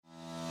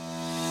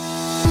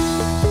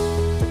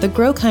The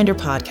Grow Kinder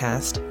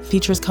podcast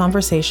features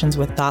conversations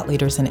with thought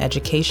leaders in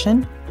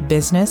education,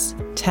 business,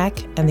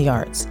 tech, and the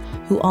arts,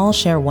 who all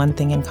share one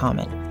thing in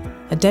common: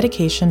 a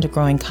dedication to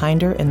growing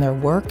kinder in their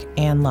work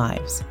and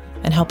lives,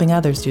 and helping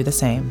others do the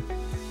same.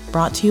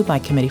 Brought to you by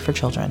Committee for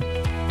Children.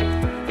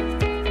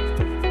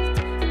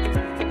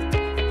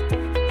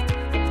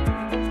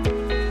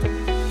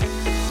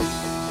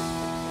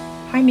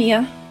 Hi,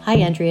 Mia. Hi,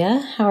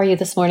 Andrea. How are you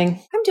this morning?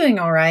 I'm doing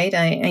all right.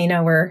 I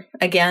know we're,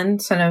 again,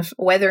 sort of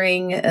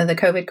weathering the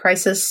COVID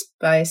crisis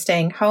by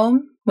staying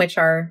home, which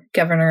our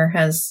governor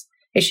has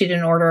issued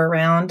an order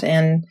around,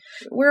 and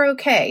we're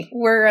okay.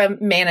 We're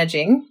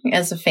managing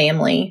as a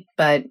family,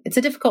 but it's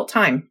a difficult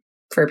time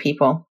for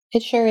people.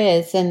 It sure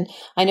is. And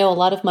I know a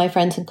lot of my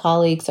friends and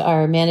colleagues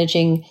are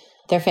managing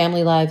their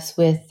family lives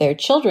with their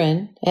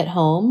children at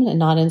home and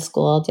not in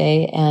school all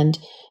day. And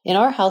in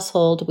our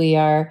household, we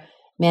are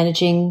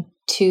managing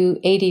two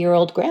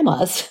 80-year-old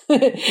grandmas.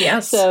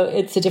 Yes. So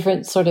it's a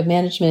different sort of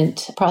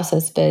management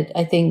process. But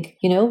I think,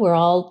 we're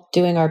all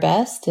doing our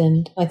best.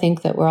 And I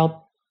think that we're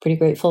all pretty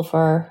grateful for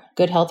our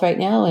good health right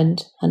now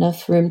and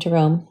enough room to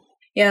roam.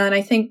 Yeah, and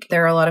I think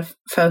there are a lot of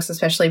folks,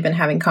 especially been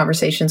having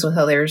conversations with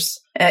others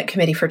at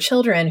Committee for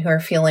Children, who are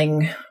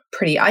feeling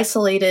pretty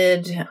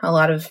isolated.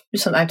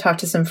 I've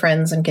talked to some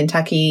friends in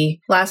Kentucky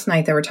last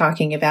night that were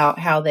talking about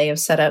how they have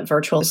set up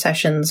virtual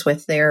sessions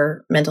with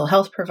their mental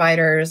health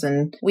providers.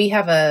 And we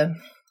have a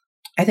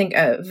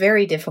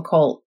very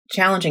difficult,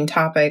 challenging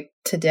topic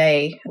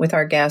today with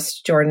our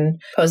guest, Jordan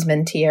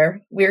Posamentier.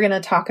 We're going to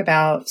talk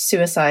about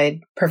suicide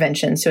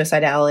prevention,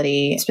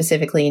 suicidality,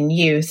 specifically in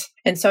youth.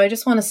 And so I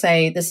just want to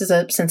say this is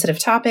a sensitive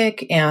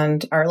topic,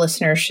 and our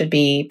listeners should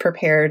be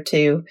prepared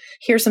to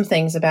hear some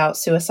things about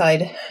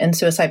suicide and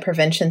suicide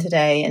prevention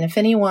today. And if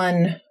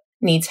anyone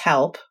needs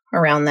help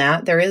around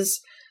that, there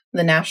is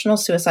the National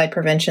Suicide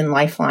Prevention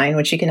Lifeline,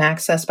 which you can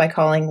access by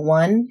calling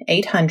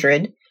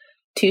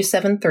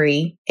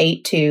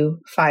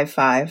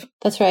 1-800-273-8255.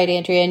 That's right,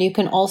 Andrea. And you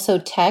can also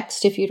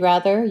text if you'd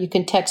rather. You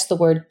can text the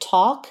word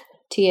TALK,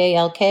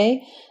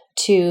 T-A-L-K,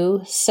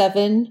 to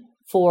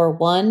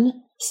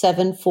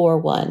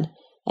 741-741.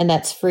 And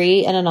that's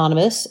free and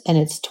anonymous. And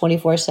it's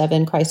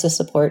 24/7 crisis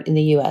support in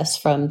the U.S.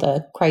 from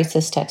the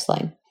crisis text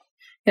line.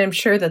 And I'm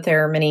sure that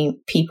there are many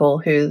people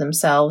who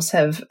themselves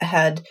have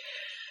had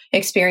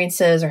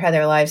experiences or had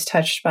their lives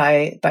touched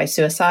by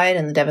suicide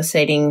and the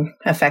devastating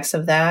effects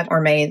of that,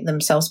 or may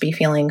themselves be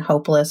feeling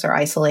hopeless or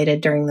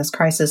isolated during this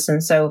crisis.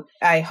 And so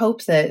I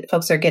hope that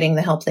folks are getting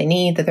the help they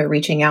need, that they're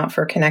reaching out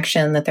for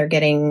connection, that they're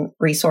getting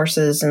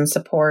resources and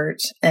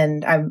support.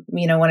 And I,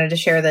 wanted to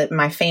share that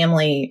my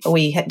family,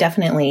 we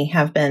definitely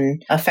have been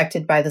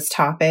affected by this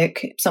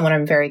topic. Someone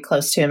I'm very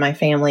close to in my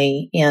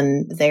family,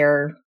 in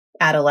their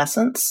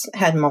adolescence,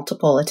 had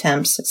multiple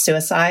attempts at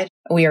suicide.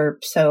 We are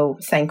so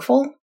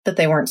thankful that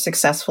they weren't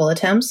successful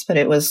attempts, but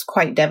it was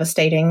quite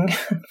devastating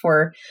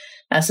for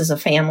us as a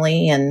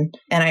family. And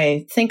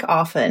I think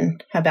often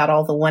about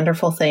all the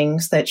wonderful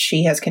things that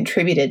she has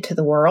contributed to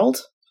the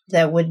world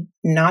that would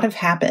not have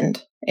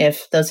happened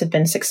if those had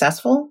been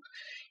successful.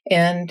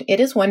 And it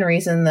is one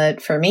reason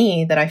that for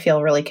me, that I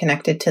feel really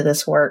connected to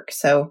this work.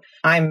 So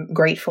I'm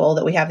grateful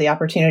that we have the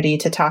opportunity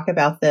to talk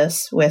about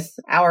this with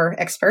our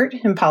expert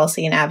in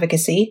policy and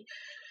advocacy,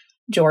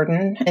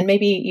 Jordan. And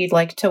maybe you'd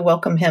like to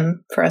welcome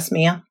him for us,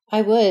 Mia.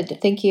 I would.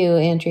 Thank you,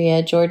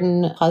 Andrea.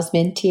 Jordan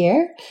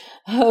Posamentier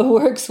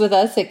works with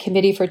us at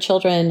Committee for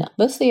Children,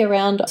 mostly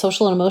around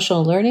social and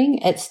emotional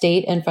learning at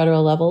state and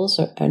federal levels,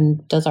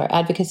 and does our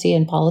advocacy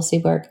and policy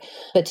work.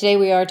 But today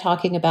we are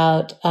talking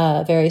about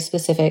a very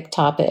specific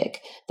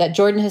topic that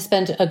Jordan has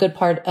spent a good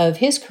part of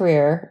his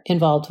career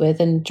involved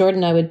with. And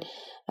Jordan,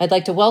 I'd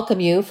like to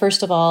welcome you,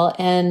 first of all,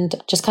 and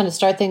just kind of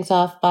start things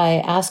off by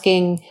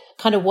asking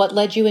kind of what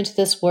led you into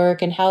this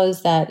work and how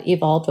has that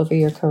evolved over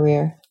your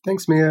career?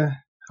 Thanks, Mia.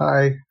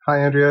 Hi,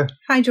 Andrea.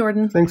 Hi,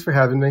 Jordan. Thanks for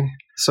having me.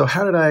 So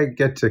how did I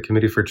get to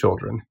Committee for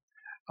Children?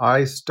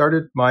 I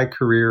started my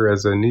career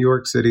as a New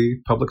York City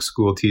public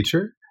school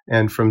teacher.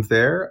 And from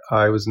there,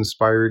 I was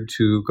inspired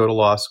to go to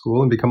law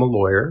school and become a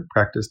lawyer,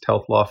 practiced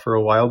health law for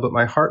a while. But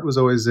my heart was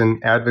always in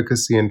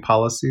advocacy and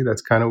policy.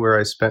 That's kind of where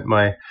I spent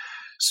my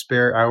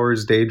spare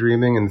hours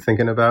daydreaming and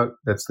thinking about.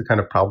 That's the kind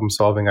of problem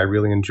solving I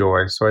really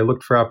enjoy. So I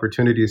looked for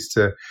opportunities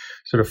to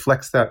sort of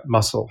flex that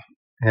muscle,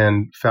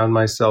 and found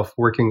myself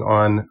working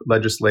on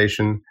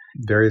legislation,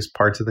 various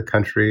parts of the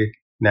country,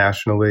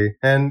 nationally.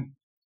 And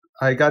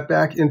I got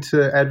back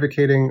into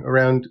advocating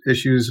around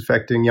issues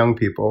affecting young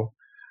people.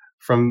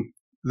 From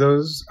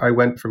those, I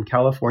went from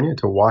California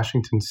to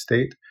Washington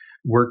State,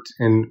 worked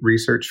in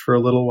research for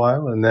a little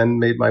while, and then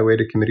made my way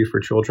to Committee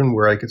for Children,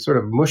 where I could sort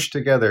of mush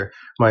together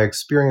my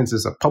experience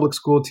as a public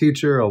school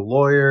teacher, a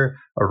lawyer,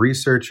 a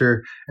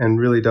researcher, and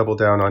really double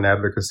down on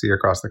advocacy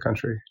across the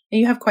country.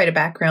 You have quite a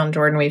background,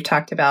 Jordan. We've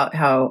talked about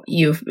how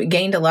you've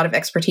gained a lot of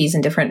expertise in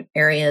different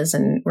areas,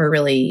 and we're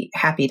really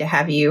happy to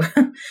have you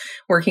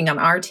working on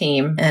our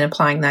team and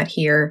applying that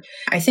here.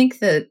 I think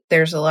that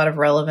there's a lot of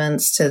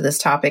relevance to this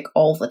topic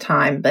all the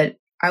time, but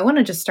I want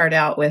to just start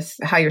out with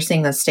how you're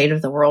seeing the state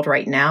of the world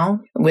right now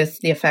with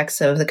the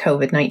effects of the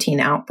COVID-19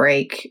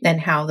 outbreak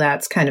and how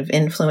that's kind of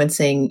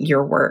influencing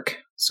your work.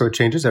 So it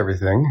changes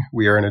everything.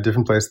 We are in a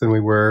different place than we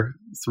were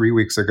 3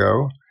 weeks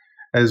ago.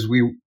 As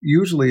we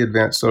usually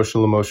advance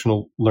social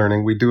emotional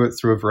learning, we do it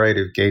through a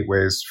variety of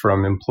gateways,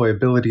 from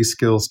employability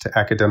skills to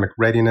academic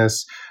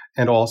readiness,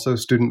 and also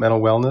student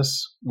mental wellness.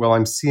 Well,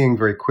 I'm seeing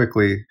very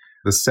quickly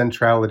the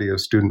centrality of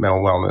student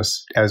mental wellness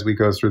as we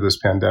go through this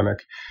pandemic.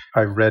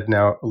 I've read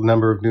now a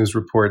number of news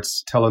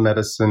reports.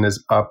 Telemedicine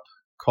is up.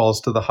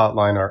 Calls to the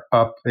hotline are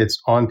up. It's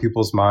on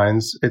people's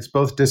minds. It's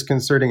both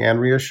disconcerting and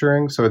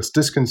reassuring. So it's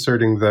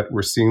disconcerting that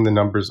we're seeing the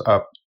numbers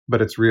up,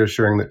 but it's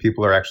reassuring that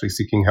people are actually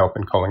seeking help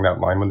and calling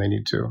that line when they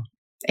need to.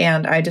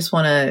 And I just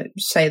want to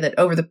say that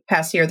over the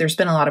past year, there's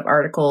been a lot of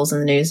articles in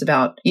the news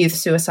about youth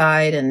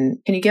suicide. And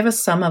can you give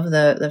us some of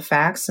the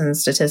facts and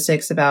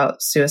statistics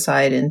about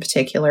suicide in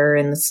particular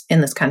in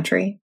this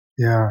country?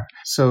 Yeah.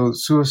 So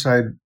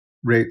suicide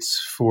rates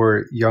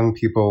for young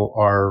people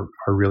are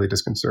really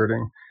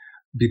disconcerting.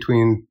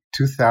 Between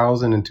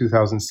 2000 and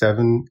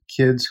 2007,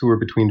 kids who were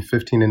between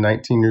 15 and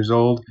 19 years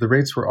old, the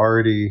rates were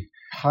already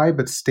high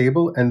but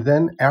stable. And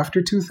then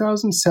after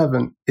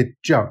 2007, it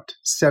jumped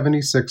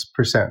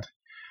 76%.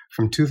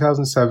 From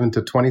 2007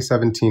 to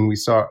 2017, we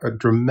saw a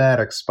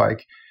dramatic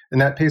spike. And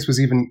that pace was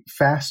even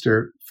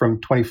faster from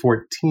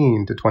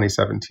 2014 to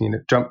 2017.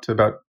 It jumped to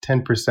about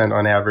 10%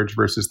 on average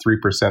versus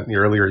 3% in the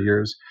earlier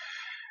years.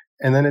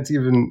 And then it's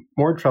even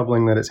more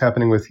troubling that it's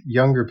happening with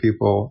younger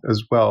people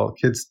as well,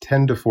 kids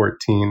 10 to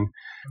 14.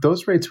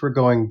 Those rates were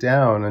going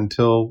down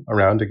until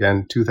around,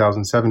 again,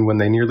 2007, when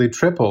they nearly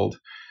tripled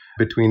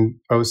between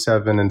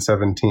 07 and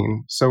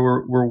 17. So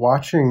we're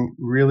watching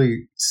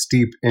really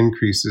steep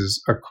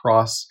increases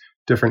across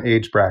different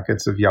age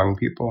brackets of young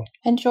people.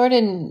 And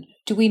Jordan,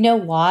 do we know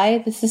why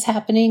this is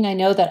happening? I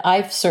know that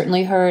I've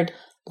certainly heard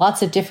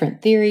lots of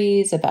different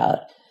theories about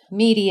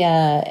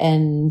media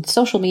and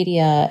social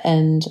media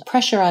and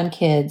pressure on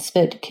kids,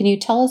 but can you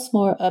tell us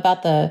more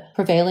about the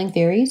prevailing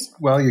theories?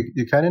 Well,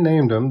 you kind of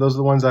named them. Those are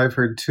the ones I've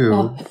heard too.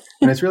 Oh.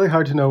 And it's really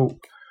hard to know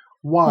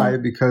why,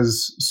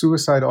 because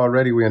suicide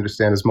already, we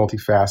understand, is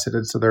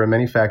multifaceted. So there are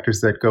many factors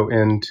that go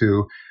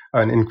into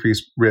an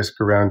increased risk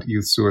around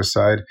youth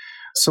suicide.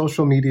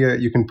 Social media,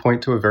 you can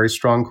point to a very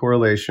strong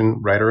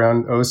correlation right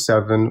around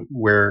 07,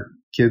 where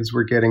kids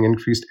were getting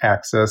increased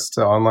access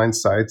to online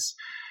sites.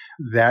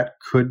 That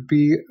could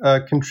be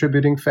a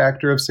contributing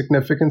factor of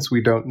significance.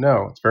 We don't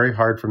know. It's very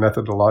hard for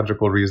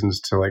methodological reasons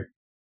to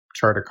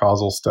chart a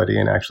causal study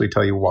and actually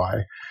tell you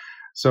why.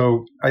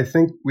 So I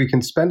think we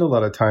can spend a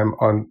lot of time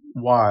on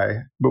why,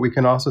 but we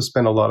can also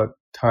spend a lot of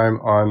time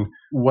on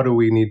what do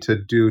we need to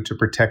do to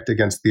protect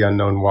against the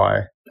unknown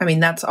why. I mean,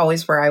 that's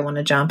always where I want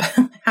to jump.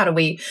 How do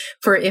we,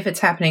 if it's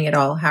happening at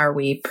all, how are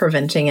we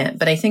preventing it?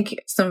 But I think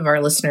some of our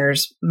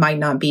listeners might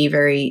not be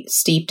very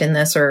steeped in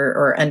this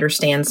or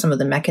understand some of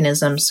the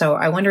mechanisms. So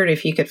I wondered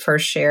if you could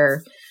first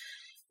share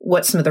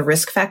what some of the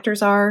risk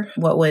factors are,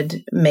 what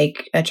would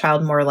make a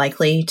child more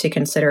likely to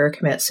consider or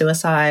commit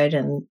suicide,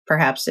 and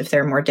perhaps if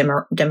there are more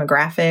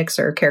demographics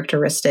or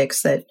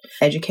characteristics that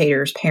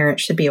educators,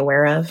 parents should be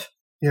aware of.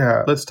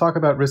 Yeah, let's talk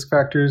about risk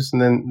factors,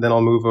 and then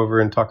I'll move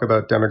over and talk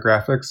about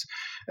demographics.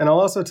 And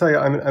I'll also tell you,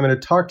 I'm going to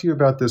talk to you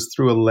about this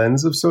through a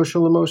lens of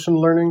social emotional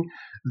learning.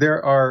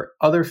 There are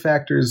other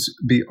factors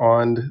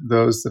beyond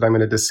those that I'm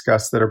going to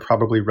discuss that are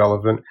probably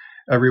relevant,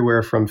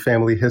 everywhere from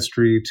family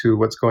history to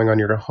what's going on in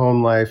your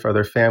home life,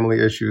 other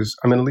family issues.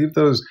 I'm going to leave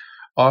those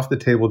off the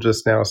table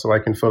just now so I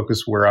can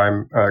focus where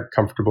I'm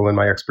comfortable in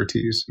my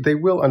expertise. They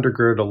will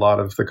undergird a lot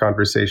of the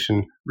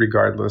conversation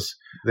regardless.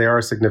 They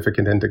are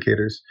significant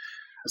indicators.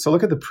 So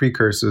look at the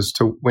precursors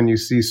to when you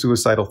see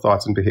suicidal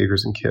thoughts and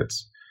behaviors in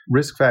kids.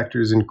 Risk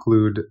factors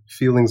include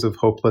feelings of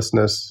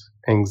hopelessness,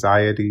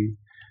 anxiety,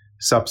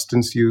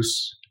 substance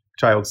use,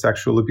 child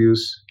sexual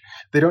abuse.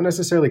 They don't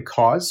necessarily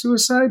cause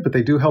suicide, but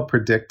they do help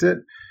predict it.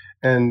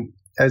 And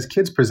as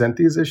kids present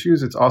these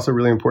issues, it's also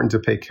really important to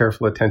pay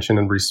careful attention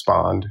and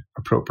respond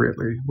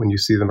appropriately when you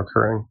see them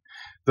occurring.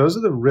 Those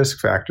are the risk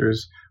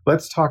factors.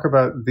 Let's talk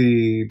about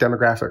the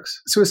demographics.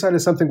 Suicide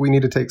is something we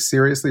need to take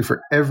seriously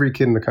for every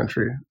kid in the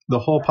country, the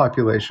whole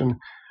population.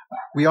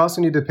 We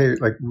also need to pay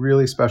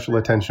really special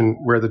attention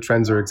where the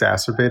trends are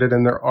exacerbated,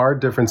 and there are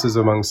differences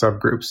among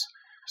subgroups.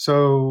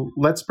 So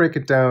let's break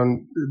it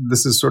down.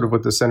 This is sort of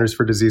what the Centers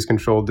for Disease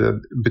Control did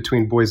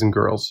between boys and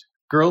girls.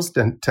 Girls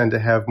tend to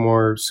have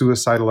more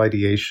suicidal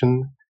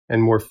ideation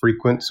and more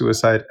frequent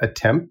suicide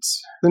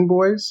attempts than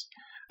boys.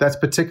 That's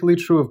particularly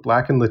true of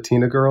Black and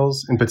Latina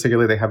girls. In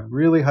particular, they have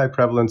really high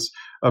prevalence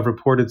of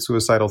reported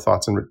suicidal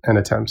thoughts and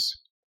attempts.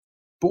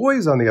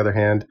 Boys, on the other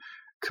hand,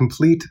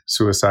 complete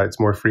suicides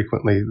more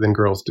frequently than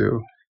girls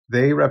do.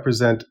 They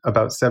represent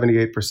about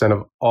 78%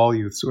 of all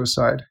youth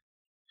suicide.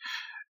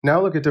 Now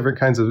look at different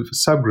kinds of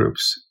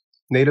subgroups.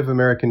 Native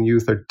American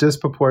youth are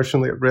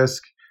disproportionately at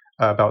risk.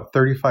 About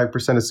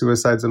 35% of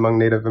suicides among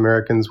Native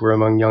Americans were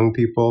among young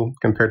people,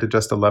 compared to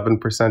just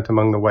 11%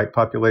 among the white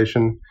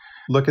population.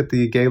 Look at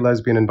the gay,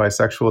 lesbian, and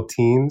bisexual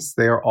teens.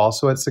 They are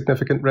also at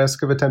significant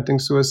risk of attempting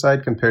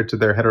suicide compared to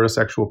their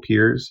heterosexual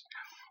peers.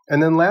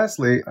 And then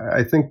lastly,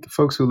 I think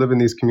folks who live in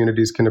these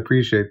communities can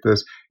appreciate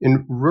this.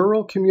 In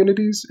rural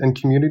communities and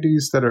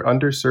communities that are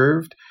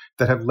underserved,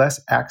 that have less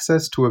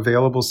access to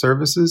available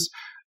services,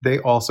 they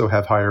also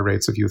have higher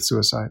rates of youth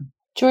suicide.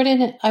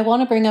 Jordan, I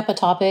want to bring up a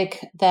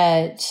topic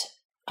that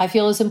I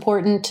feel is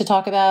important to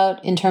talk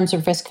about in terms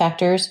of risk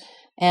factors.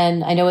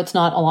 And I know it's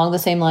not along the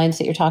same lines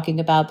that you're talking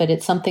about, but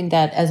it's something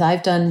that, as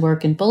I've done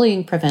work in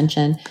bullying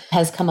prevention,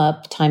 has come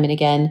up time and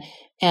again.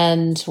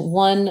 And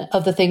one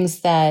of the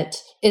things that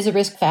is a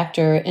risk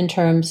factor in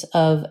terms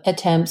of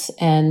attempts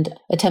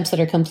that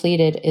are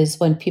completed is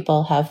when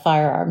people have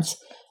firearms,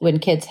 when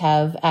kids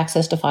have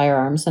access to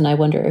firearms. And I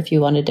wonder if you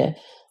wanted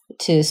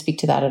to speak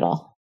to that at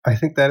all. I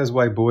think that is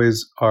why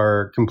boys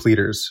are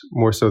completers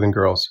more so than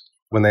girls.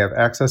 When they have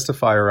access to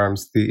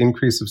firearms, the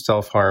increase of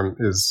self-harm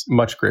is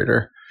much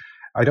greater.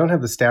 I don't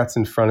have the stats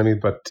in front of me,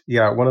 but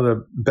yeah, one of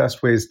the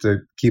best ways to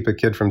keep a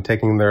kid from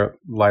taking their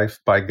life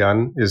by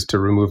gun is to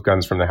remove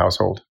guns from the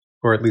household,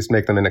 or at least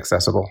make them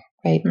inaccessible.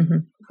 Right. Mm-hmm.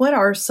 What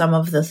are some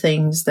of the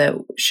things that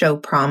show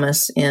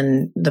promise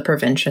in the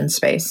prevention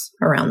space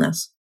around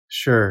this?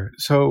 Sure.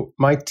 So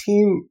my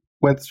team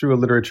went through a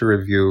literature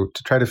review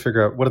to try to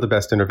figure out what are the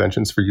best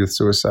interventions for youth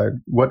suicide.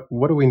 What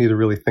do we need to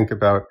really think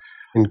about,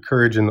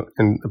 encourage in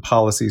the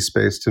policy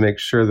space to make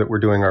sure that we're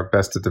doing our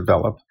best to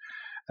develop?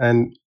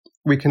 And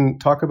we can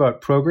talk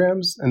about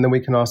programs, and then we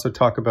can also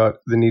talk about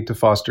the need to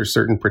foster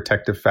certain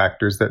protective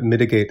factors that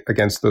mitigate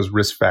against those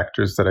risk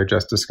factors that I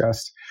just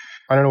discussed.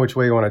 I don't know which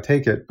way you want to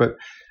take it, but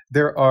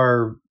there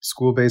are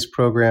school-based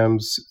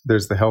programs.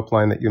 There's the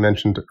helpline that you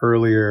mentioned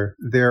earlier.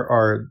 There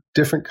are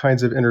different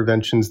kinds of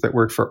interventions that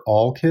work for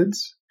all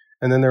kids.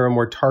 And then there are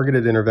more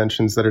targeted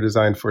interventions that are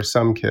designed for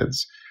some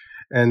kids.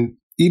 And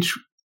each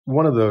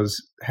one of those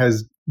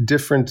has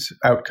different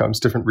outcomes,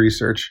 different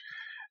research.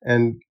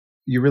 And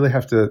you really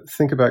have to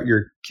think about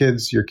your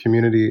kids, your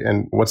community,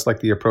 and what's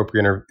like the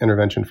appropriate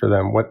intervention for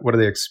them. What are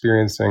they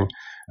experiencing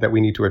that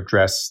we need to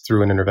address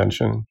through an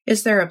intervention?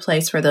 Is there a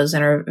place where those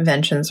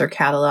interventions are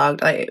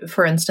cataloged?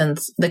 For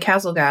instance, the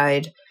CASEL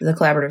Guide, the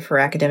Collaborative for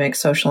Academic,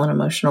 Social, and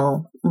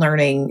Emotional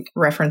Learning,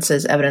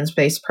 references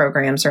evidence-based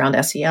programs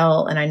around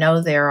SEL. And I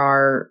know there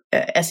are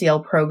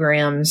SEL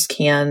programs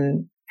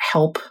can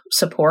help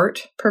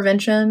support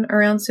prevention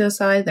around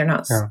suicide. They're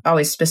not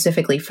always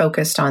specifically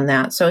focused on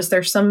that. So is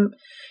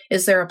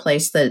there a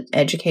place that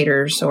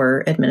educators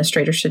or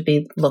administrators should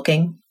be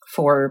looking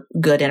for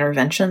good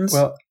interventions?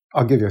 Well,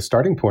 I'll give you a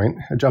starting point,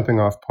 a jumping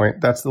off point.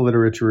 That's the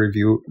literature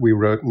review we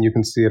wrote, and you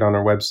can see it on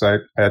our website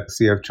at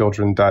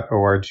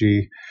cfchildren.org.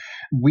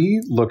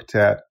 We looked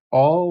at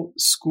all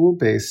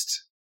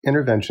school-based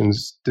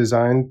interventions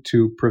designed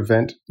to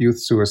prevent youth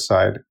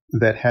suicide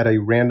that had a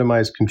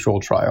randomized control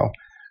trial.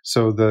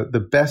 So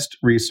the best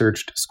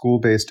researched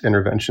school-based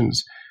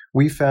interventions,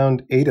 we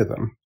found 8 of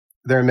them.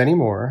 There are many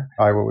more.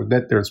 I will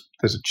admit there's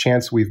a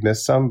chance we've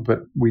missed some, but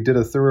we did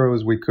as thorough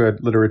as we could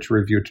literature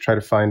review to try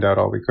to find out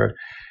all we could.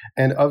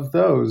 And of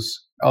those,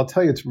 I'll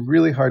tell you, it's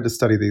really hard to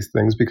study these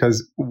things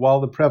because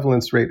while the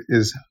prevalence rate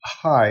is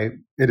high,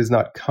 it is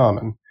not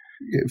common.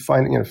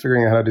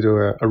 Figuring out how to do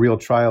a real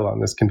trial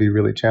on this can be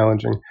really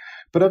challenging.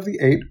 But of the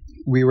 8,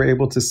 we were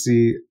able to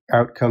see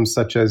outcomes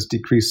such as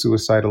decreased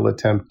suicidal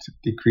attempt,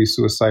 decreased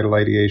suicidal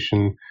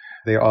ideation.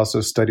 They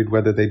also studied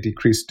whether they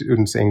decreased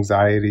students'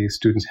 anxiety,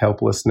 students'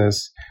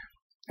 helplessness.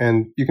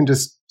 And you can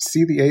just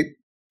see the 8,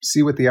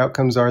 see what the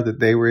outcomes are that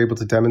they were able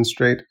to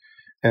demonstrate,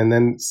 and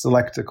then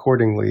select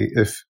accordingly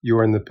if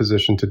you're in the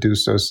position to do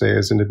so, say,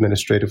 as an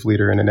administrative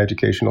leader in an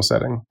educational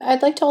setting.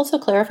 I'd like to also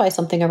clarify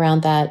something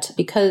around that,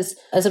 because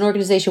as an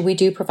organization, we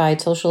do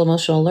provide social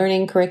emotional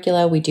learning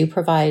curricula. We do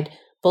provide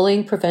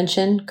bullying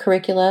prevention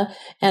curricula.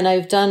 And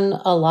I've done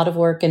a lot of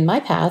work in my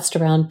past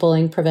around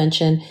bullying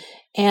prevention.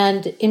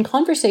 And in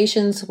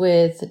conversations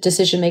with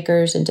decision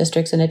makers and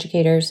districts and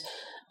educators,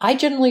 I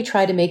generally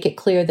try to make it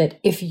clear that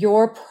if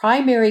your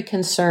primary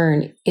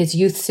concern is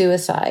youth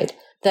suicide,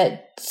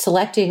 that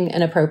selecting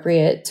an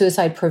appropriate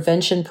suicide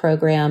prevention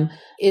program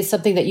is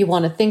something that you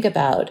want to think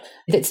about.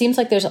 It seems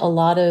like there's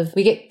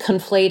we get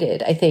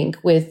conflated, I think,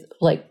 with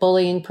like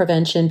bullying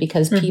prevention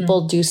because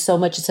people do so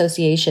much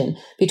association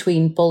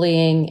between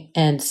bullying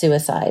and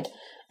suicide.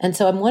 And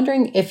so I'm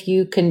wondering if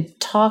you can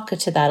talk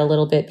to that a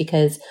little bit,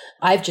 because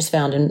I've just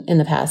found in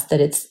the past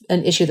that it's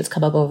an issue that's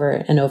come up over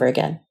and over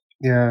again.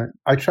 Yeah,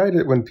 I tried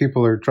it when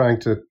people are trying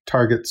to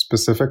target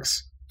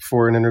specifics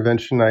for an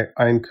intervention.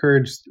 I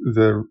encourage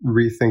the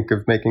rethink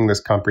of making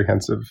this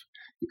comprehensive.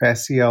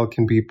 SEL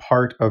can be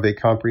part of a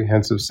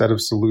comprehensive set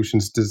of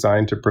solutions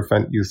designed to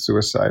prevent youth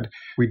suicide.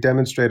 We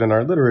demonstrate in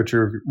our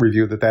literature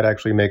review that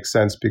actually makes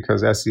sense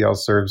because SEL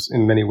serves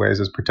in many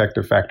ways as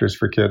protective factors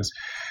for kids.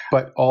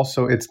 But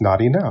also, it's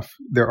not enough.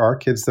 There are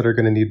kids that are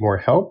going to need more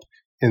help.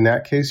 In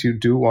that case, you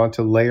do want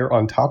to layer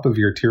on top of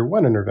your Tier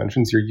 1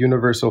 interventions, your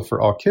universal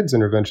for all kids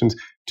interventions,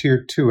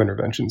 Tier 2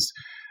 interventions.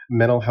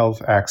 mental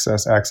health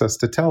access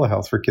to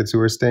telehealth for kids who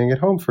are staying at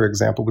home, for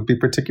example, would be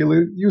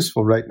particularly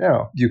useful right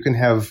now. You can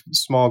have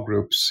small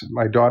groups.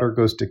 My daughter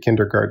goes to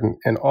kindergarten,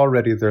 and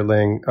already they're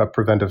laying a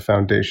preventive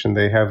foundation.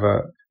 They have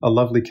a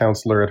lovely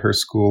counselor at her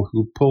school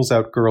who pulls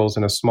out girls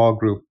in a small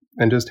group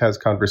and just has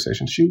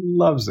conversations. She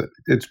loves it.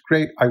 It's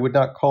great. I would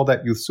not call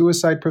that youth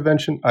suicide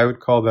prevention. I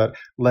would call that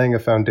laying a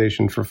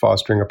foundation for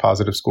fostering a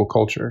positive school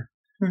culture.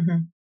 Mm-hmm.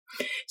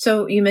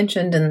 So you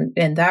mentioned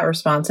in that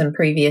response and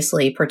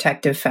previously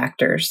protective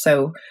factors.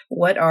 So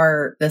what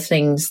are the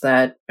things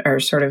that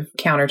are sort of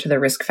counter to the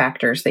risk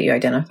factors that you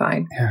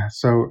identified? Yeah,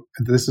 so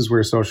this is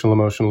where social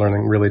emotional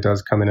learning really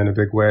does come in a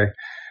big way.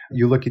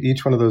 You look at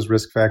each one of those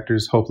risk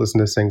factors: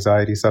 hopelessness,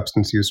 anxiety,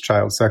 substance use,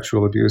 child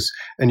sexual abuse,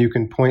 and you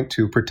can point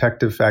to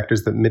protective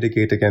factors that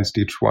mitigate against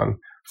each one.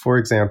 For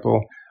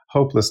example,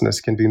 hopelessness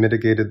can be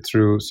mitigated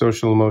through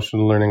social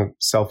emotional learning,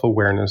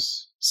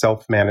 self-awareness,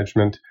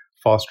 self-management,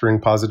 fostering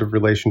positive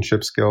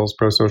relationship skills,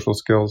 pro-social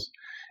skills.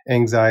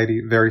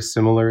 Anxiety, very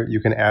similar. You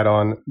can add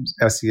on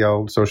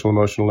SEL, social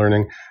emotional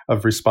learning,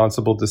 of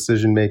responsible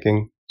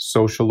decision-making,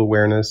 social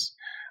awareness.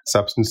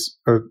 Substance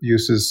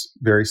use is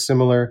very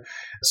similar.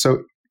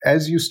 So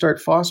as you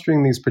start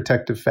fostering these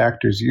protective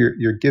factors,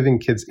 you're giving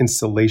kids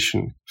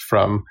insulation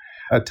from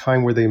a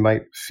time where they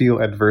might feel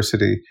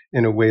adversity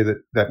in a way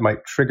that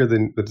might trigger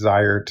the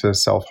desire to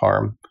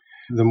self-harm.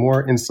 The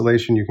more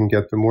insulation you can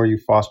get, the more you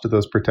foster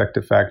those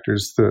protective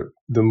factors, the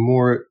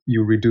more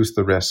you reduce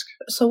the risk.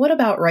 So what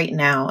about right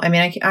now? I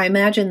mean, I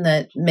imagine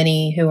that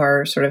many who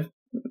are sort of,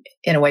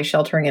 in a way,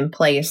 sheltering in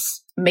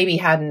place maybe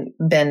hadn't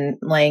been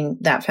laying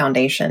that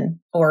foundation,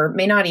 or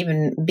may not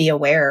even be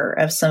aware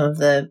of some of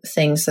the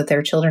things that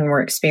their children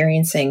were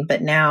experiencing,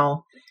 but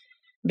now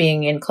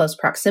being in close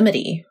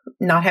proximity,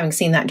 not having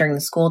seen that during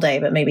the school day,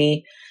 but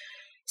maybe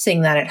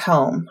seeing that at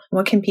home.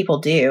 What can people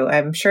do?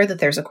 I'm sure that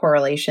there's a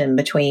correlation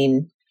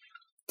between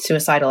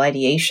suicidal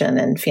ideation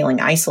and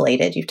feeling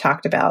isolated. You've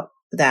talked about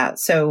that.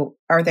 So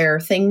are there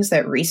things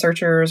that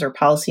researchers or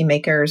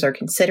policymakers are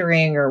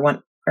considering,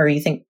 or you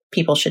think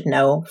people should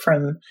know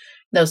from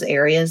those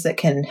areas that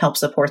can help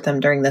support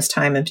them during this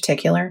time in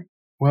particular?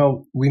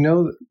 Well, we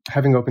know that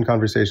having open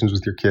conversations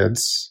with your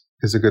kids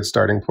is a good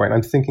starting point.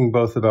 I'm thinking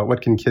both about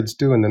what can kids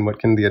do and then what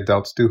can the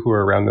adults do who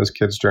are around those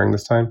kids during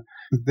this time.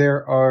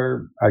 There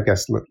are, I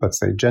guess, let's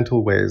say,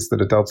 gentle ways that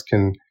adults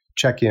can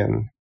check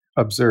in,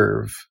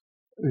 observe,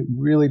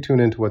 really tune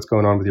into what's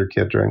going on with your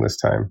kid during this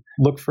time.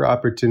 Look for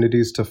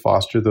opportunities to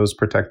foster those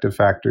protective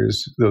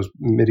factors, those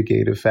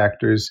mitigative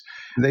factors.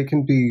 They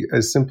can be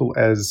as simple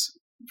as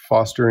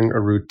fostering a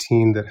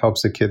routine that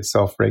helps a kid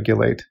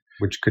self-regulate,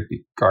 which could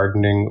be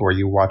gardening, or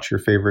you watch your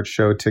favorite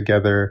show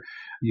together.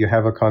 You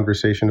have a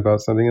conversation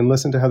about something and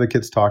listen to how the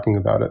kid's talking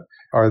about it.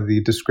 Are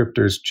the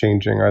descriptors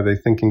changing? Are they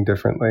thinking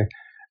differently?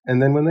 And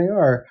then when they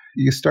are,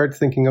 you start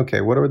thinking,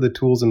 okay, what are the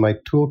tools in my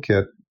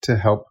toolkit to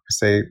help,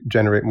 say,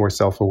 generate more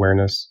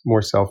self-awareness,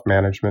 more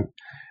self-management?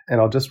 And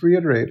I'll just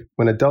reiterate,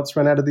 when adults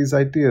run out of these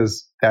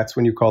ideas, that's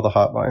when you call the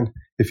hotline.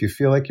 If you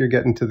feel like you're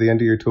getting to the end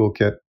of your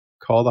toolkit,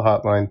 call the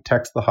hotline,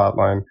 text the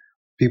hotline.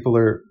 People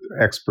are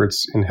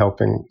experts in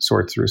helping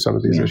sort through some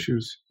of these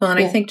issues. Well, and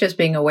I think just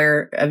being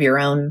aware of your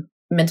own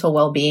mental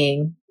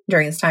well-being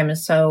during this time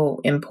is so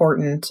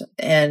important,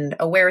 and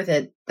aware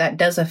that that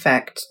does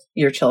affect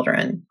your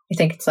children. I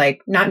think it's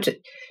like not just,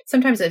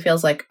 sometimes it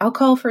feels like I'll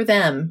call for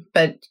them,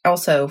 but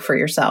also for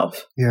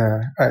yourself. Yeah,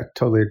 I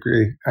totally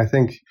agree. I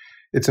think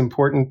it's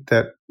important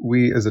that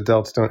we as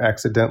adults don't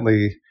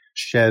accidentally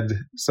shed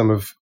some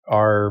of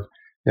our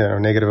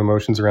negative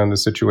emotions around the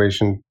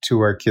situation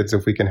to our kids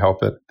if we can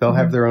help it. They'll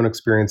have their own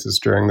experiences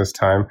during this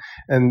time,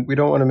 and we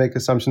don't want to make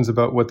assumptions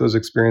about what those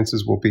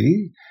experiences will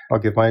be. I'll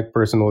give my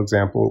personal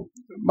example.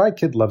 My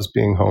kid loves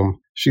being home.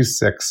 She's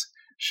 6.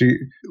 She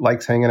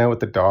likes hanging out with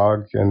the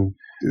dog and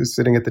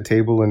sitting at the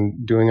table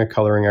and doing a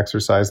coloring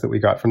exercise that we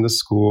got from the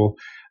school.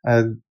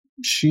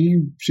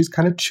 She's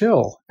kind of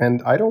chill,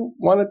 and I don't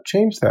want to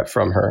change that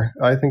from her.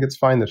 I think it's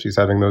fine that she's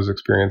having those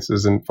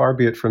experiences, and far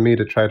be it from me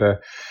to try to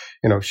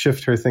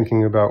shift her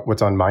thinking about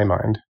what's on my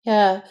mind.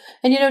 Yeah.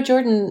 And,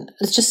 Jordan,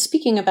 just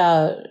speaking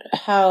about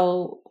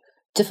how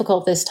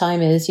difficult this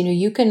time is,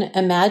 you can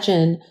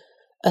imagine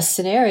a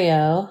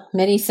scenario,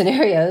 many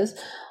scenarios,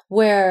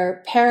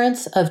 where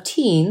parents of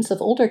teens,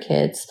 of older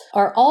kids,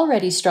 are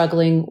already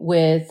struggling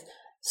with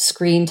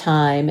screen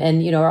time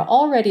and, are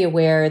already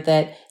aware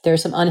that there are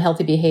some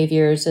unhealthy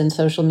behaviors in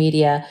social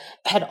media,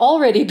 had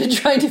already been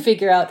trying to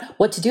figure out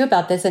what to do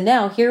about this. And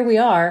now here we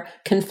are,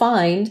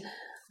 confined,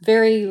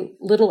 very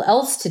little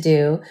else to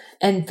do,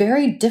 and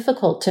very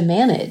difficult to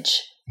manage,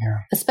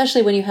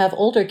 especially when you have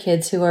older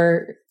kids who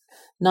are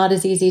not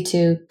as easy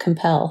to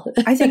compel.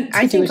 I think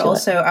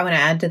also I want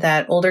to add to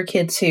that, older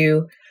kids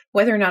who,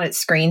 whether or not it's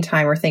screen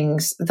time or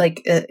things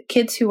like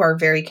kids who are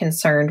very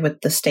concerned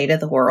with the state of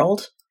the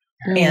world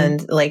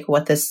and like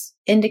what this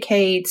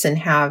indicates, and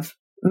have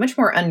much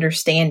more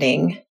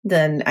understanding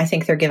than I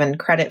think they're given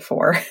credit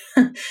for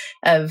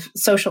of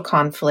social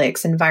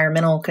conflicts,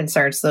 environmental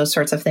concerns, those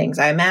sorts of things.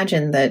 I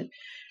imagine that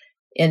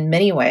in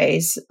many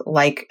ways,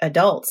 like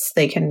adults,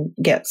 they can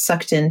get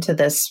sucked into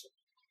this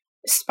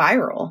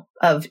spiral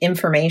of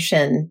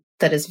information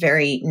that is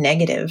very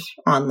negative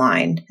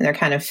online. And they're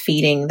kind of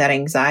feeding that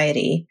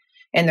anxiety.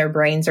 And their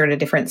brains are at a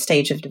different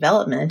stage of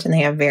development, and they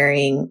have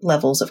varying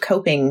levels of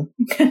coping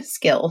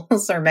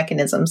skills or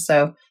mechanisms.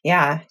 So,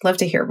 yeah, I'd love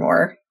to hear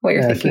more what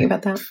you're thinking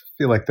about that. I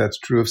feel like that's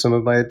true of some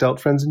of my adult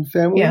friends and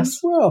family as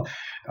well.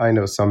 I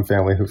know some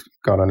family who've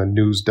gone on a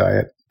news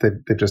diet.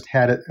 They just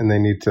had it, and they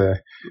need to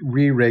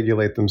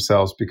re-regulate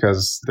themselves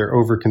because they're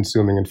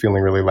over-consuming and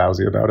feeling really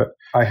lousy about it.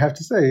 I have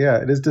to say, yeah,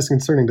 it is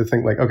disconcerting to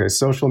think like, okay,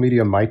 social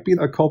media might be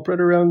a culprit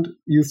around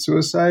youth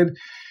suicide.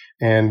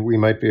 And we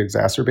might be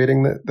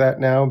exacerbating that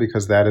now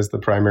because that is the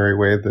primary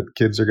way that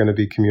kids are going to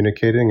be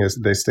communicating as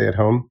they stay at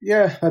home.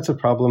 Yeah, that's a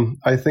problem.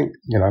 I think,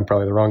 I'm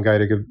probably the wrong guy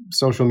to give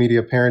social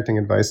media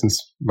parenting advice since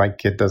my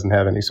kid doesn't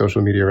have any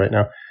social media right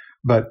now.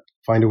 But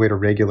find a way to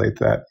regulate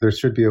that. There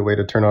should be a way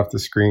to turn off the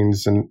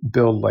screens and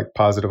build like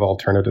positive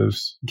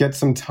alternatives. Get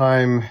some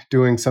time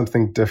doing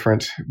something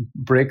different.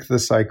 Break the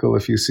cycle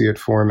if you see it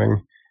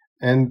forming.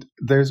 And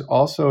there's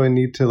also a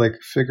need to like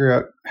figure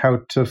out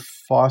how to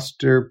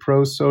foster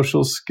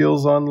pro-social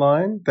skills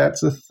online.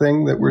 That's a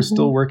thing that we're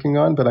still working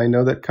on, but I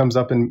know that comes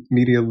up in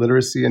media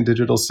literacy and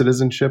digital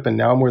citizenship. And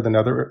now more than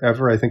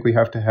ever, I think we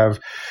have to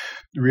have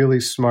really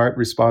smart,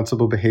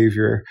 responsible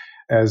behavior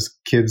as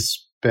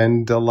kids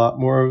spend a lot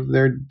more of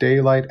their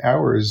daylight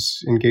hours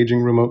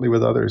engaging remotely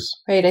with others.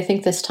 Right. I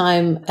think this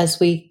time, as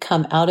we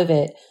come out of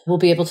it, we'll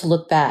be able to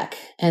look back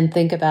and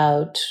think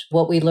about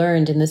what we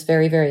learned in this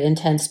very, very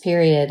intense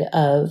period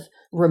of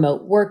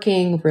remote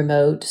working,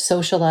 remote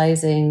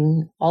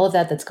socializing, all of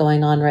that that's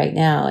going on right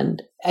now.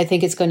 And I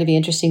think it's going to be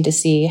interesting to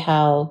see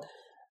how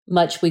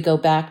much we go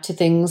back to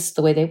things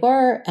the way they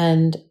were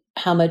and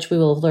how much we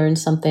will have learned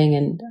something,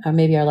 and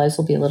maybe our lives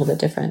will be a little bit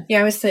different.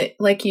 Yeah, I was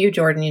like you,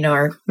 Jordan,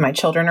 my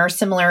children are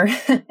similar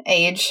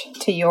age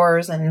to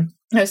yours. And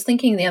I was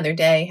thinking the other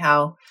day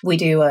how we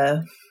do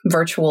a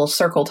virtual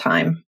circle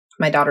time.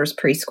 My daughter's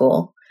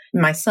preschool.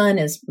 My son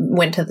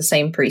went to the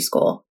same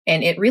preschool,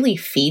 and it really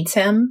feeds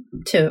him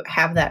to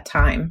have that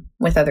time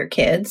with other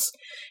kids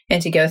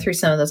and to go through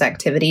some of those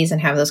activities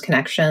and have those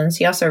connections.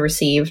 He also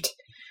received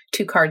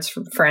 2 cards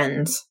from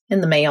friends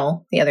in the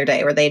mail the other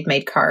day where they'd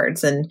made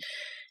cards, and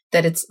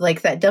that it's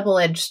like that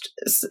double-edged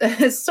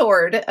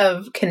sword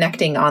of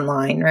connecting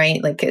online, right?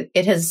 Like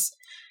it has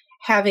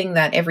having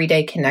that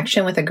everyday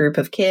connection with a group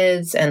of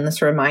kids and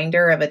this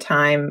reminder of a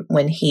time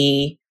when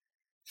he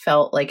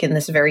felt like in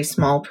this very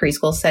small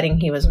preschool setting,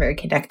 he was very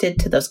connected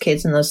to those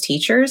kids and those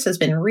teachers has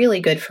been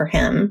really good for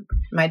him.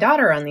 My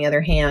daughter, on the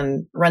other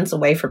hand, runs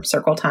away from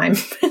circle time,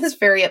 is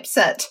very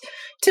upset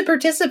to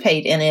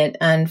participate in it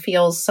and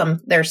feels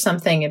there's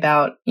something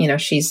about,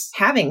 she's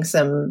having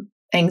some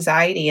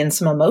anxiety and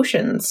some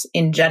emotions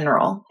in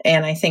general.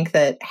 And I think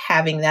that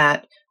having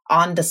that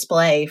on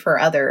display for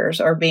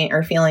others or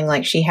feeling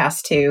like she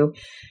has to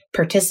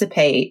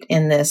participate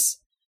in this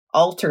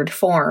altered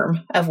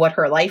form of what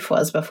her life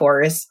was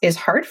before is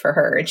hard for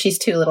her. And she's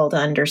too little to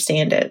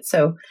understand it.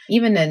 So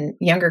even in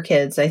younger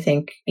kids, I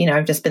think,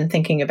 I've just been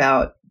thinking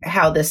about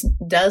how this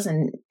does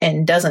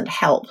and doesn't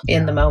help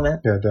in the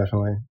moment. Yeah,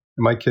 definitely.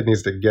 My kid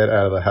needs to get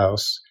out of the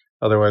house.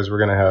 Otherwise, we're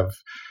going to have,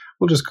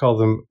 we'll just call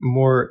them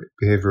more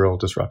behavioral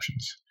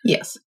disruptions.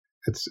 Yes.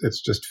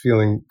 It's just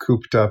feeling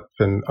cooped up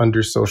and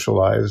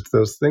under-socialized.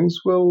 Those things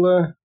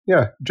will,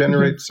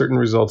 generate certain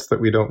results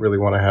that we don't really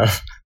want to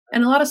have.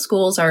 And a lot of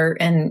schools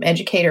and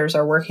educators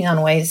are working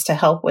on ways to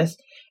help with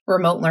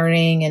remote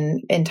learning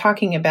and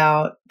talking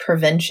about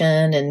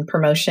prevention and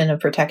promotion of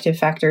protective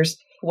factors.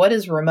 What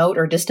is remote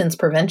or distance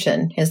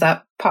prevention? Is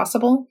that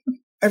possible?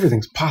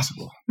 Everything's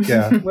possible.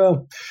 Yeah.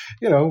 Well,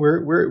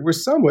 we're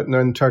somewhat in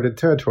uncharted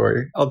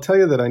territory. I'll tell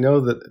you that I know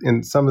that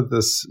in some of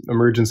this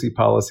emergency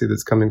policy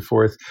that's coming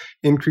forth,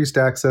 increased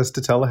access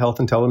to telehealth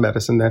and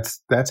telemedicine,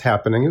 that's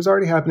happening. It was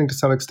already happening to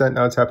some extent.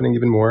 Now it's happening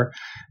even more.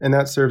 And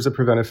that serves a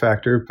preventive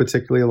factor,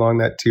 particularly along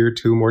that tier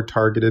 2, more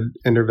targeted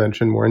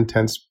intervention, more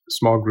intense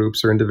small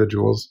groups or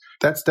individuals.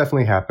 That's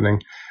definitely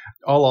happening.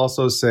 I'll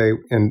also say,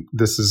 and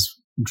this is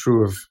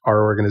true of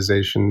our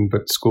organization,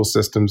 but school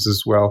systems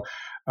as well,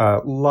 a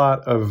lot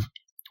of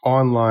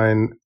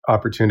online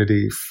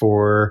opportunity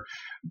for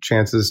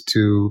chances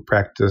to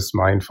practice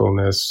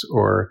mindfulness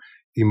or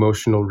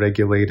emotional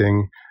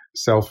regulating,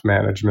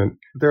 self-management.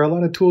 There are a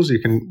lot of tools you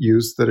can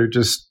use that are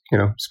just,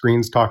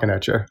 screens talking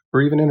at you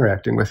or even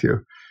interacting with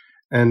you.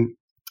 And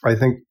I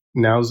think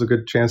now's a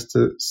good chance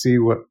to see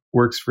what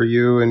works for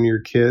you and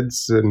your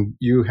kids. And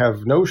you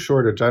have no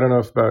shortage. I don't know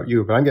about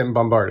you, but I'm getting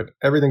bombarded.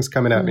 Everything's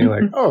coming at me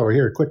like, oh,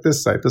 here, click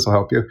this site. This will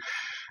help you.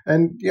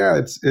 And yeah,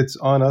 it's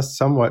on us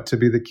somewhat to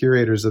be the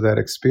curators of that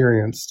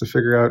experience to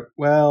figure out,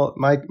 well,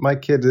 my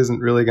kid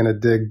isn't really going to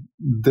dig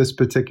this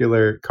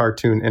particular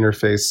cartoon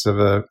interface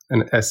of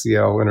an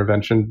SEL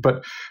intervention,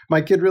 but my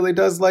kid really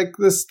does like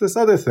this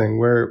other thing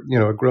where,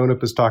 a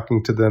grown-up is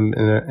talking to them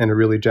in a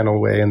really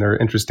gentle way and there are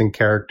interesting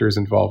characters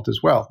involved as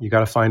well. You got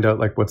to find out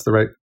what's the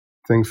right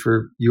thing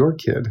for your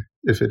kid.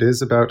 If it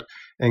is about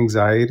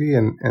anxiety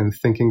and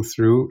thinking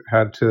through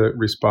how to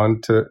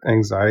respond to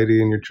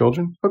anxiety in your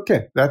children,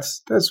 okay,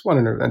 that's one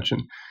intervention.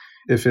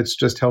 If it's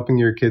just helping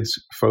your kids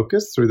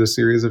focus through the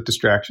series of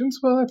distractions,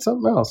 well, that's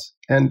something else.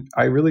 And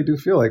I really do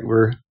feel like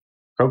we're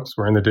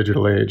in the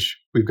digital age.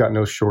 We've got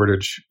no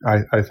shortage.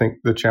 I think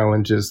the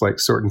challenge is like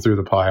sorting through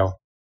the pile.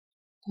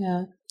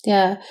 Yeah.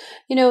 Yeah.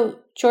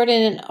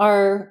 Jordan,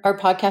 our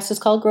podcast is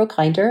called Grow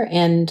Kinder,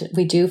 and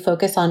we do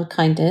focus on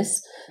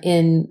kindness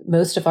in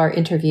most of our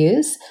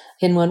interviews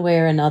in one way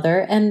or another.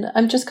 And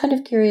I'm just kind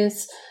of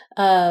curious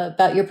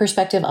about your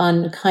perspective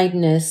on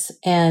kindness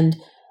and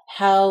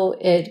how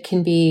it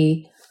can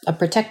be a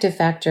protective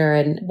factor,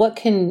 and what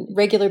can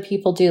regular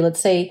people do? Let's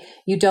say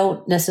you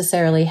don't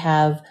necessarily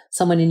have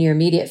someone in your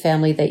immediate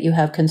family that you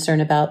have concern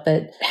about,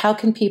 but how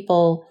can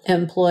people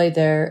employ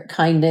their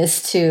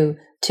kindness to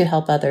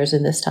help others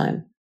in this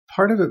time?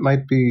 Part of it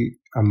might be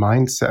a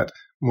mindset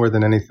more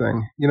than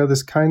anything.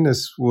 This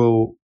kindness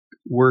will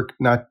work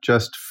not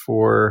just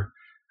for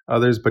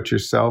others, but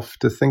yourself,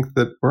 to think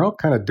that we're all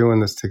kind of doing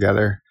this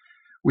together.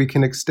 We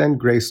can extend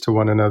grace to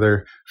one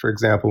another. For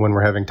example, when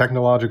we're having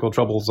technological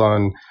troubles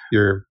on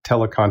your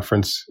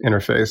teleconference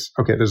interface.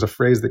 Okay, there's a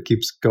phrase that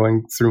keeps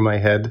going through my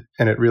head,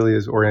 and it really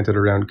is oriented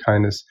around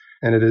kindness.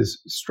 And it is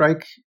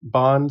strike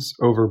bonds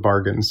over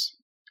bargains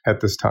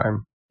at this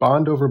time.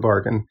 Bond over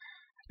bargain.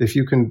 If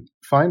you can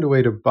find a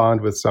way to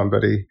bond with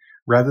somebody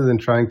rather than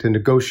trying to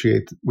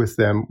negotiate with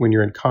them when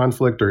you're in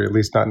conflict or at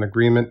least not in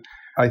agreement,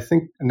 I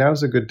think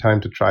now's a good time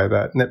to try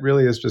that. And it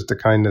really is just a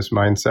kindness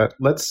mindset.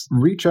 Let's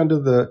reach under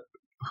the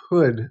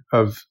hood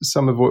of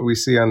some of what we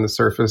see on the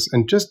surface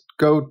and just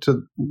go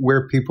to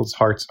where people's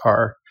hearts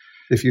are.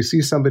 If you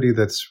see somebody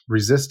that's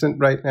resistant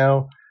right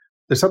now,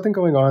 there's something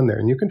going on there,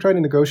 and you can try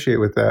to negotiate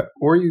with that,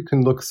 or you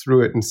can look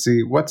through it and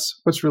see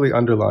what's really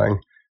underlying.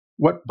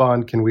 What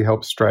bond can we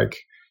help strike?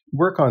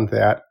 Work on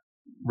that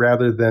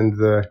rather than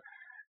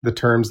the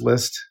terms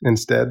list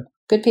instead.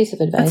 Good piece of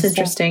advice. That's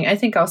interesting. I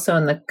think also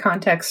in the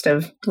context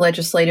of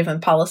legislative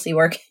and policy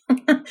work,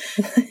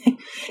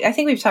 I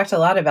think we've talked a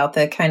lot about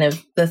the kind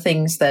of the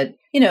things that,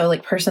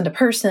 like person to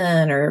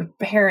person or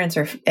parents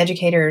or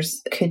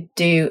educators could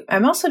do.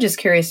 I'm also just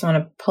curious, I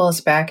want to pull us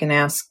back and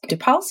ask, do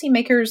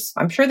policymakers,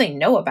 I'm sure they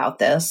know about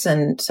this.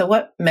 And so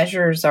what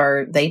measures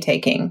are they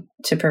taking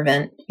to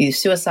prevent youth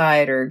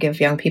suicide or give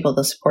young people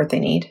the support they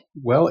need?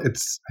 Well, I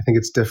think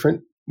it's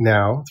different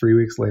now, 3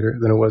 weeks later,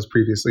 than it was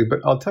previously. But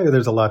I'll tell you,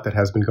 there's a lot that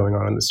has been going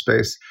on in this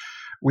space.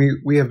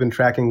 We have been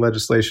tracking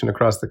legislation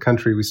across the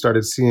country. We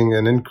started seeing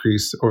an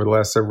increase over the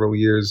last several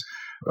years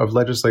of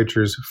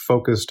legislatures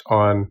focused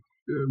on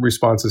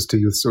responses to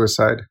youth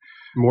suicide.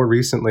 More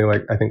recently,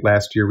 like I think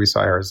last year, we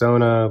saw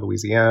Arizona,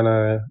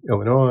 Louisiana,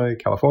 Illinois,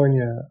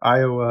 California,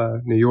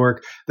 Iowa, New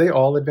York. They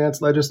all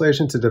advanced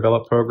legislation to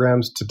develop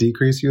programs to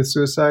decrease youth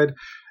suicide.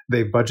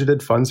 They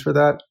budgeted funds for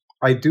that.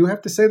 I do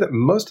have to say that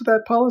most of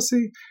that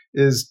policy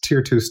is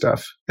tier 2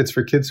 stuff. It's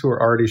for kids who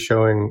are already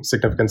showing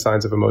significant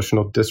signs of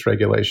emotional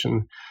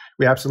dysregulation.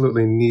 We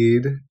absolutely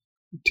need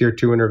tier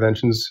 2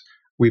 interventions.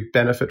 We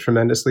benefit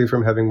tremendously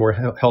from having more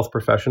health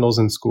professionals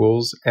in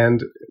schools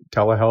and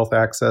telehealth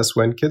access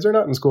when kids are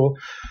not in school.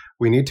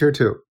 We need tier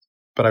 2.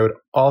 But I would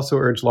also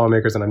urge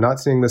lawmakers, and I'm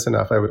not seeing this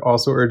enough, I would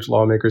also urge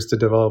lawmakers to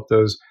develop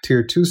those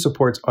tier 2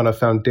 supports on a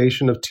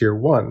foundation of tier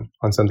 1,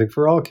 on something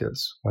for all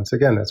kids. Once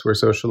again, that's where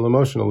social and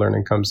emotional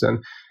learning comes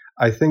in.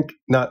 I think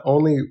not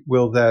only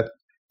will that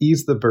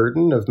ease the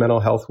burden of mental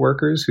health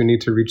workers who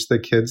need to reach the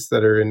kids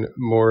that are in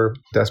more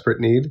desperate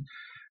need,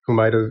 who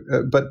might have,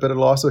 but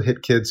it'll also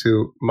hit kids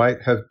who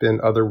might have been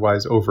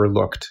otherwise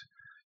overlooked.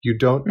 You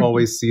don't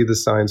always see the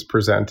signs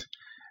present.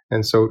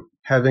 And so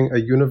having a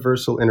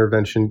universal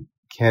intervention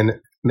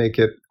can make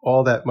it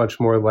all that much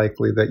more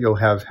likely that you'll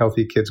have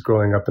healthy kids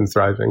growing up and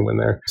thriving when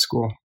they're in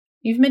school.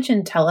 You've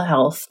mentioned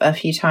telehealth a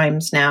few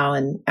times now,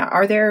 and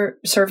are there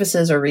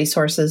services or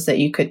resources that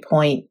you could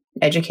point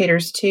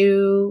educators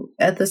to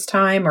at this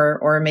time,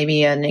 or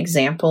maybe an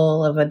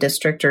example of a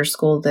district or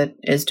school that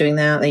is doing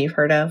that you've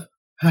heard of?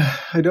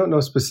 I don't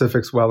know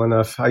specifics well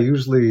enough. I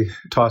usually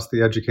toss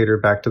the educator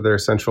back to their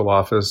central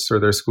office or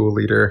their school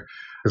leader,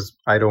 because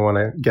I don't want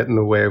to get in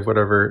the way of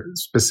whatever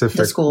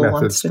specific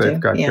methods they've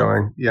got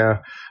going. Yeah.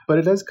 But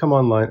it does come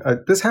online.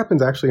 This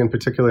happens actually in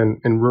particular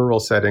in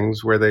rural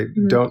settings where they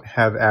don't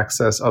have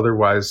access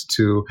otherwise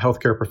to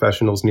healthcare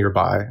professionals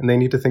nearby. And they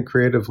need to think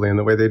creatively. And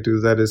the way they do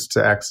that is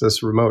to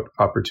access remote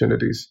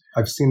opportunities.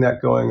 I've seen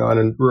that going on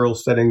in rural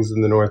settings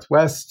in the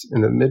Northwest,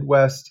 in the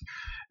Midwest.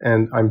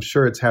 And I'm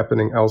sure it's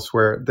happening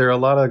elsewhere. There are a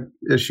lot of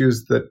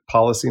issues that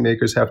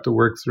policymakers have to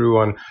work through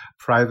on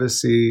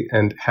privacy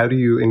and how do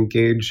you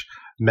engage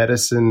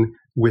medicine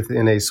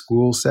within a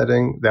school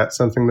setting. That's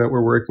something that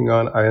we're working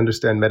on. I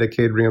understand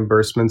Medicaid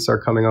reimbursements are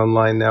coming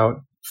online now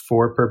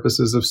for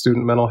purposes of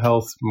student mental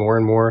health more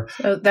and more.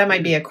 So that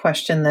might be a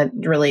question that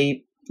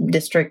really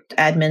district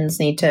admins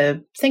need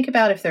to think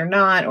about if they're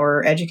not,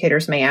 or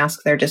educators may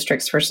ask their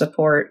districts for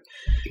support,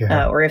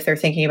 or if they're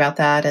thinking about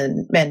that,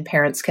 and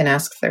parents can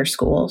ask their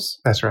schools.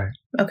 That's right.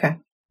 Okay.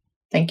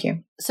 Thank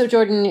you. So,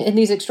 Jordan, in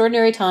these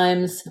extraordinary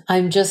times,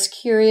 I'm just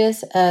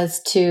curious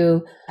as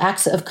to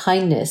acts of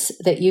kindness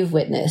that you've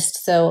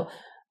witnessed. So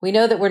we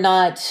know that we're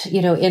not,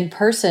 in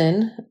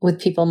person with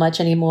people much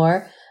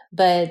anymore,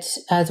 But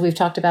as we've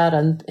talked about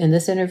in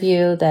this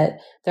interview, that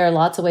there are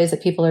lots of ways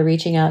that people are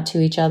reaching out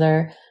to each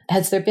other.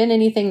 Has there been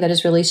anything that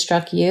has really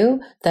struck you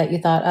that you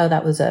thought, oh,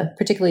 that was a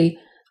particularly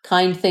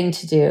kind thing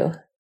to do?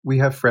 We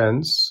have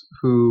friends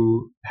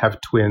who have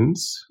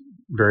twins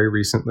very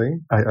recently.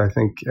 I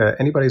think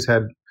anybody who's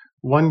had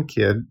one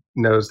kid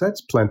knows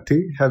that's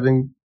plenty.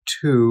 Having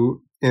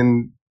two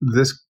in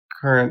this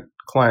current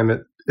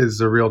climate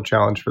is a real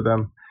challenge for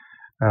them.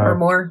 Or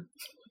more.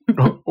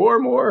 Or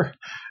more.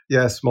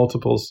 Yes,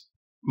 multiples.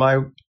 My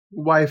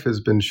wife has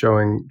been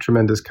showing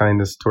tremendous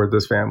kindness toward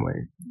this family.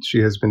 She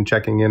has been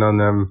checking in on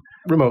them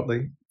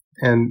remotely,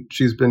 and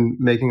she's been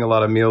making a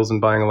lot of meals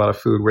and buying a lot of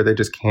food where they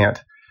just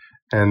can't.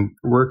 And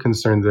we're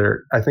concerned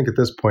I think at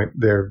this point,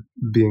 they're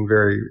being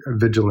very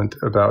vigilant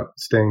about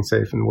staying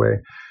safe in a way.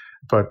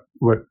 But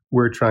what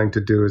we're trying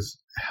to do is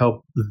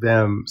help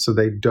them so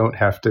they don't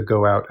have to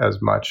go out as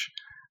much.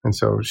 And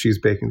so she's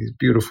baking these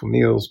beautiful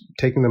meals,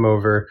 taking them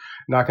over,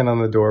 knocking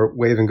on the door,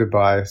 waving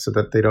goodbye so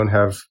that they don't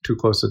have too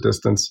close a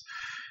distance.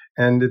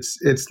 And it's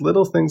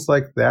little things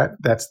like that.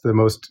 That's the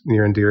most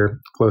near and dear,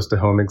 close to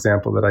home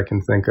example that I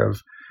can think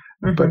of.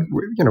 Mm-hmm. But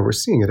we're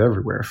seeing it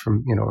everywhere,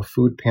 from a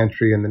food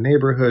pantry in the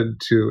neighborhood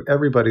to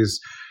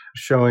everybody's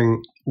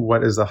showing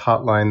what is a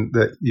hotline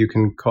that you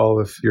can call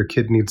if your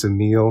kid needs a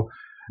meal.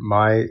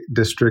 My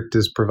district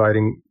is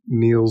providing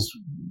meals,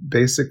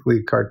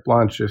 basically carte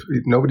blanche. If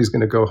nobody's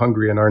going to go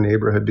hungry in our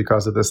neighborhood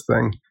because of this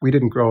thing. We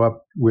didn't grow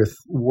up with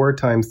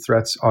wartime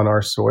threats on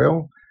our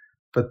soil,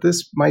 but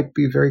this might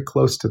be very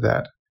close to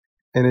that.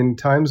 And in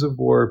times of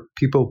war,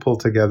 people pull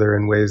together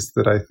in ways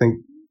that I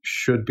think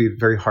should be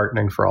very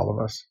heartening for all of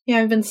us. Yeah,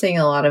 I've been seeing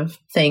a lot of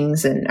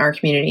things in our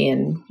community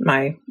in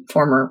my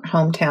former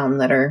hometown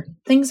that are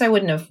things I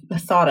wouldn't have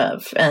thought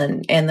of.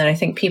 And then I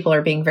think people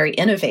are being very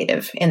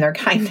innovative in their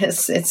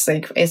kindness.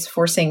 It's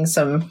forcing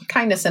some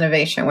kindness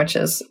innovation, which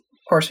is, of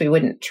course, we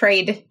wouldn't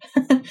trade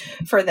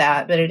for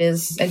that, but it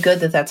is good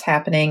that that's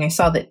happening. I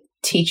saw that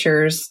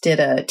teachers did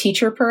a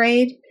teacher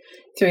parade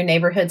through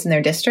neighborhoods in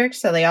their district.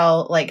 So they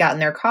all got in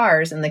their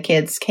cars and the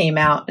kids came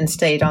out and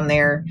stayed on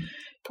their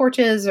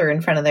porches or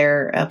in front of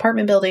their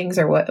apartment buildings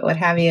or what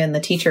have you. And the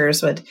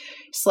teachers would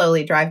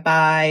slowly drive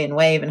by and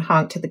wave and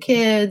honk to the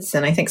kids.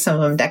 And I think some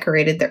of them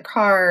decorated their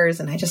cars.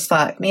 And I just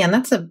thought, man,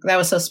 that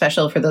was so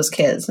special for those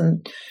kids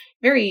and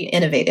very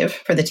innovative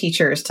for the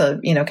teachers to,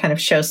 kind of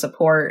show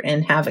support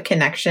and have a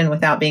connection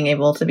without being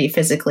able to be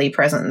physically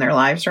present in their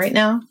lives right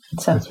now.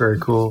 So that's very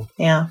cool.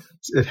 Yeah.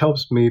 It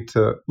helps me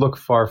to look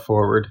far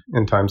forward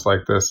in times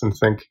like this and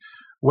think,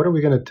 what are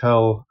we going to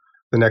tell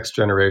the next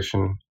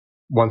generation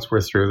once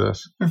we're through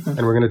this? Mm-hmm.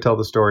 And we're going to tell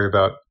the story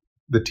about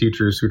the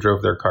teachers who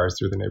drove their cars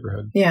through the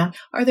neighborhood. Yeah.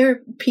 Are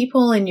there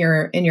people in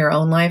your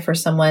own life or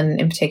someone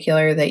in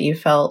particular that you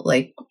felt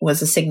like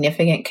was a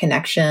significant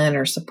connection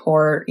or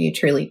support you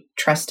truly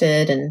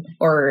trusted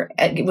or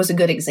it was a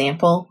good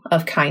example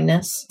of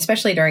kindness,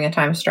 especially during a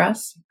time of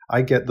stress?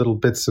 I get little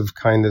bits of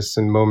kindness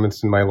and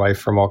moments in my life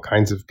from all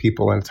kinds of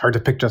people, and it's hard to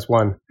pick just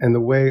one. And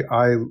the way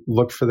I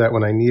look for that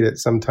when I need it,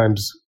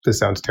 sometimes this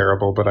sounds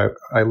terrible, but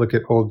I look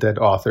at old dead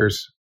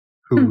authors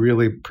who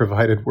really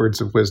provided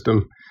words of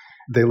wisdom.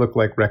 They look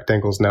like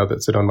rectangles now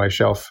that sit on my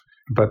shelf,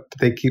 but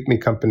they keep me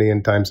company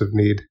in times of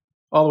need,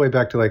 all the way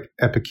back to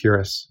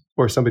Epicurus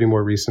or somebody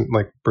more recent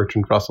like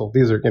Bertrand Russell.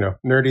 These are,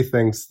 nerdy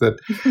things that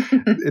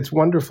it's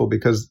wonderful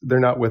because they're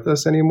not with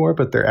us anymore,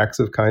 but their acts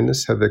of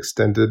kindness have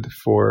extended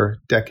for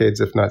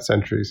decades, if not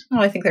centuries. Oh,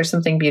 I think there's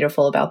something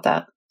beautiful about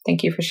that.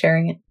 Thank you for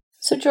sharing it.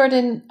 So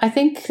Jordan, I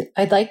think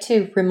I'd like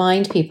to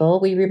remind people,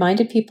 we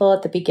reminded people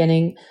at the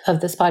beginning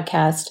of this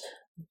podcast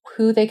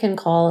who they can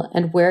call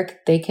and where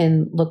they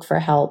can look for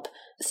help.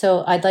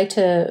 So I'd like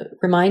to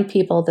remind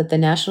people that the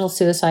National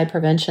Suicide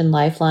Prevention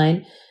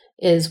Lifeline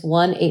is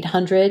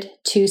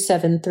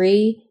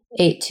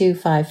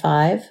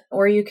 1-800-273-8255.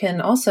 Or you can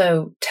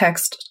also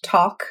text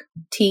TALK,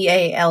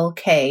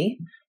 TALK,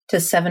 to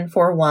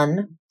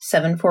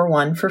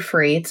 741-741 for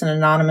free. It's an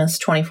anonymous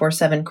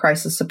 24/7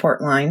 crisis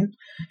support line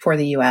for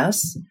the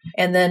U.S.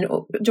 And then,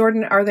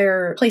 Jordan, are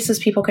there places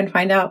people can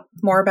find out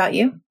more about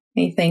you?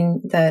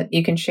 Anything that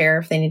you can share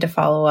if they need to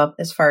follow up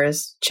as far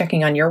as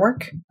checking on your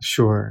work?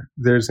 Sure.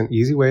 There's an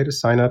easy way to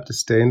sign up to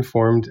stay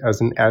informed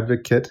as an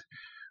advocate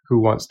who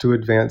wants to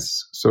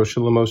advance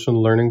social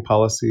emotional learning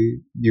policy,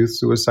 youth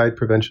suicide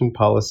prevention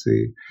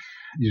policy.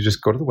 You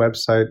just go to the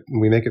website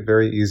and we make it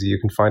very easy. You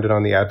can find it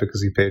on the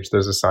advocacy page.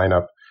 There's a sign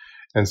up.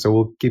 And so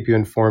we'll keep you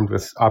informed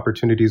with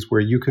opportunities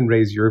where you can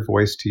raise your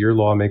voice to your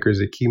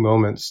lawmakers at key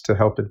moments to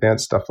help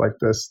advance stuff like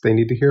this. They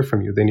need to hear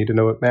from you. They need to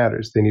know what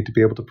matters. They need to be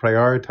able to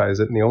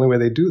prioritize it. And the only way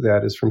they do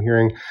that is from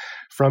hearing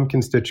from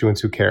constituents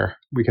who care.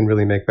 We can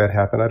really make that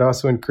happen. I'd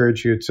also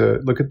encourage you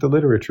to look at the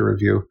literature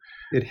review.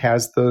 It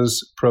has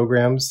those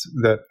programs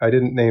that I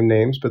didn't name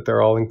names, but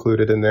they're all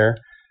included in there.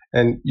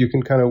 And you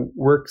can kind of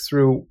work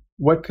through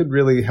what could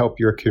really help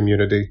your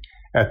community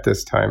at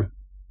this time.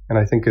 And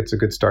I think it's a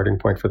good starting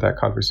point for that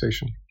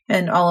conversation.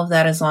 And all of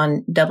that is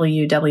on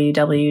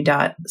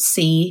www.c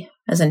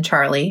as in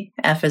Charlie,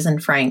 F as in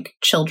Frank,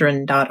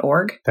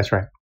 children.org. That's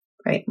right.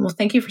 Great. Well,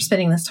 thank you for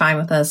spending this time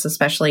with us,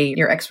 especially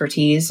your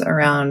expertise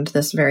around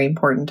this very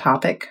important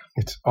topic.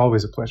 It's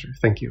always a pleasure.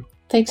 Thank you.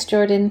 Thanks,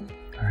 Jordan.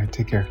 All right,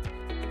 take care.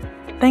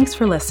 Thanks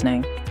for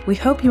listening. We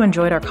hope you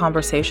enjoyed our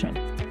conversation.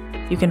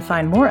 You can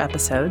find more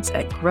episodes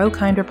at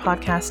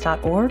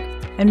growkinderpodcast.org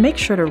and make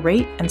sure to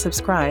rate and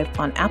subscribe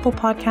on Apple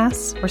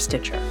Podcasts or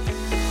Stitcher.